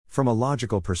From a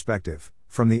logical perspective,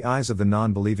 from the eyes of the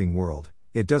non-believing world,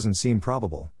 it doesn't seem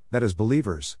probable that as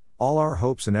believers, all our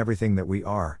hopes and everything that we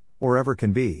are, or ever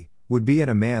can be, would be in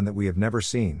a man that we have never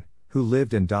seen, who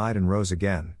lived and died and rose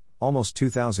again, almost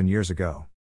 2,000 years ago.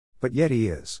 But yet he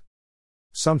is.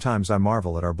 Sometimes I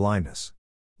marvel at our blindness.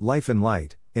 Life and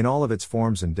light, in all of its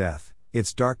forms and death,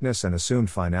 its darkness and assumed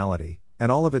finality,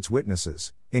 and all of its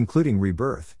witnesses, including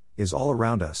rebirth, is all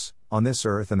around us, on this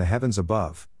earth and the heavens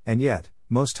above, and yet,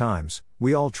 most times,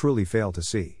 we all truly fail to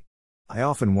see. I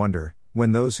often wonder,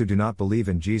 when those who do not believe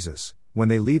in Jesus, when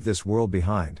they leave this world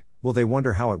behind, will they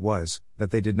wonder how it was,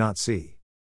 that they did not see?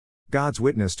 God's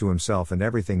witness to himself and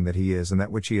everything that he is and that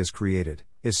which he has created,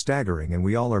 is staggering, and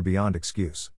we all are beyond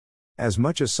excuse. As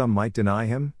much as some might deny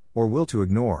him, or will to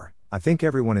ignore, I think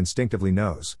everyone instinctively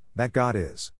knows, that God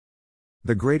is.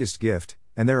 The greatest gift,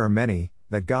 and there are many,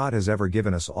 that God has ever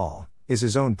given us all, is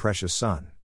his own precious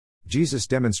Son. Jesus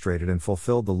demonstrated and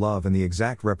fulfilled the love and the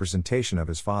exact representation of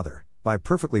his Father, by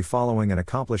perfectly following and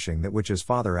accomplishing that which his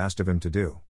Father asked of him to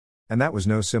do. And that was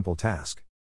no simple task.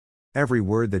 Every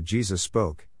word that Jesus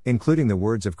spoke, including the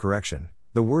words of correction,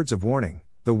 the words of warning,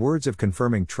 the words of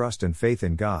confirming trust and faith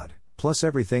in God, plus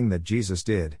everything that Jesus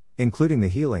did, including the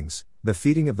healings, the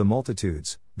feeding of the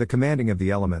multitudes, the commanding of the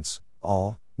elements,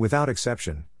 all, without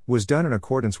exception, was done in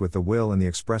accordance with the will and the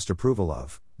expressed approval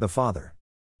of the Father.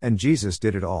 And Jesus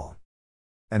did it all.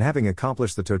 And having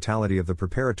accomplished the totality of the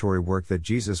preparatory work that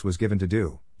Jesus was given to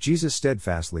do, Jesus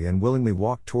steadfastly and willingly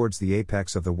walked towards the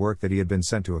apex of the work that he had been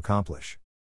sent to accomplish.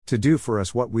 To do for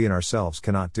us what we in ourselves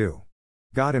cannot do.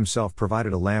 God himself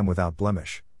provided a lamb without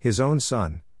blemish, his own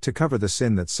Son, to cover the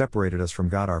sin that separated us from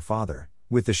God our Father,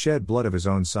 with the shed blood of his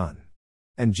own Son.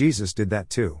 And Jesus did that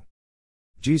too.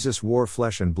 Jesus wore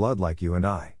flesh and blood like you and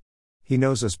I. He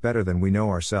knows us better than we know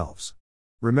ourselves.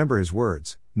 Remember his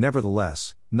words,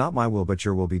 "Nevertheless, not my will but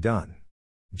your will be done."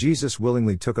 Jesus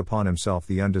willingly took upon himself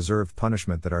the undeserved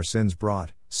punishment that our sins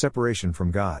brought, separation from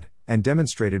God, and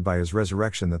demonstrated by his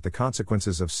resurrection that the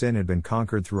consequences of sin had been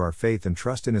conquered through our faith and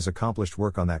trust in his accomplished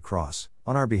work on that cross,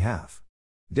 on our behalf.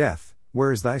 Death,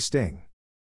 where is thy sting?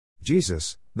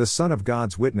 Jesus, the Son of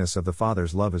God's witness of the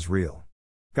Father's love, is real.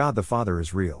 God the Father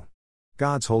is real.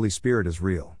 God's Holy Spirit is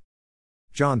real.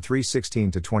 John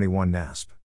 3:16-21 NASB.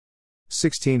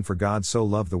 16 For God so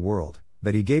loved the world,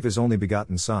 that he gave his only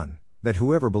begotten Son, that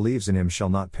whoever believes in him shall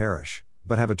not perish,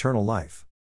 but have eternal life.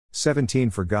 17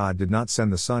 For God did not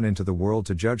send the Son into the world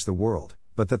to judge the world,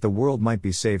 but that the world might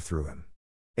be saved through him.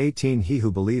 18 He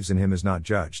who believes in him is not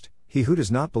judged, he who does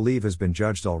not believe has been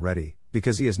judged already,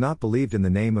 because he has not believed in the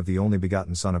name of the only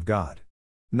begotten Son of God.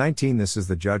 19 This is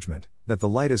the judgment, that the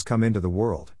light has come into the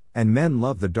world, and men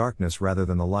love the darkness rather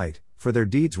than the light, for their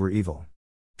deeds were evil.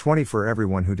 20 For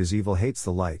everyone who does evil hates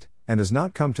the light, and does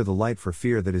not come to the light for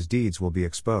fear that his deeds will be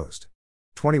exposed.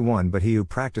 21 But he who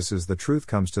practices the truth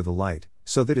comes to the light,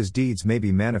 so that his deeds may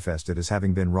be manifested as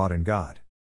having been wrought in God.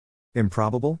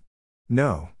 Improbable?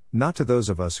 No, not to those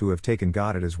of us who have taken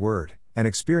God at his word, and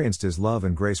experienced his love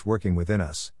and grace working within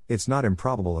us. It's not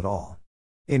improbable at all.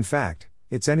 In fact,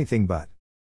 it's anything but.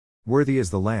 Worthy is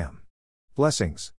the Lamb. Blessings.